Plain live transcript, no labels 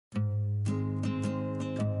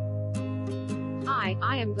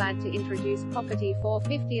Hi, I am glad to introduce property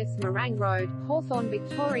 450th Morang Road, Hawthorn,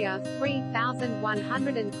 Victoria,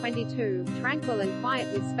 3122, tranquil and quiet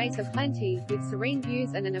with space aplenty, with serene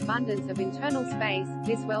views and an abundance of internal space.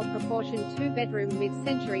 This well-proportioned two-bedroom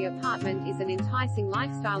mid-century apartment is an enticing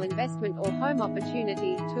lifestyle investment or home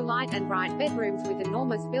opportunity. Two light and bright bedrooms with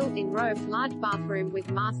enormous built-in robes, large bathroom with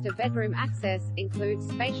master bedroom access, includes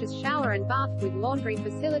spacious shower and bath with laundry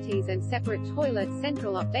facilities and separate toilet,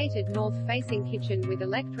 central updated north-facing kitchen with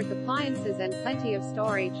electric appliances and plenty of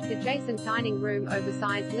storage, adjacent dining room,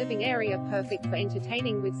 oversized living area perfect for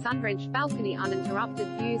entertaining with sun-drenched balcony, uninterrupted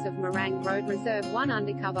views of Morang Road. Reserve 1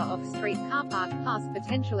 undercover off-street car park plus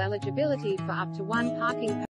potential eligibility for up to 1 parking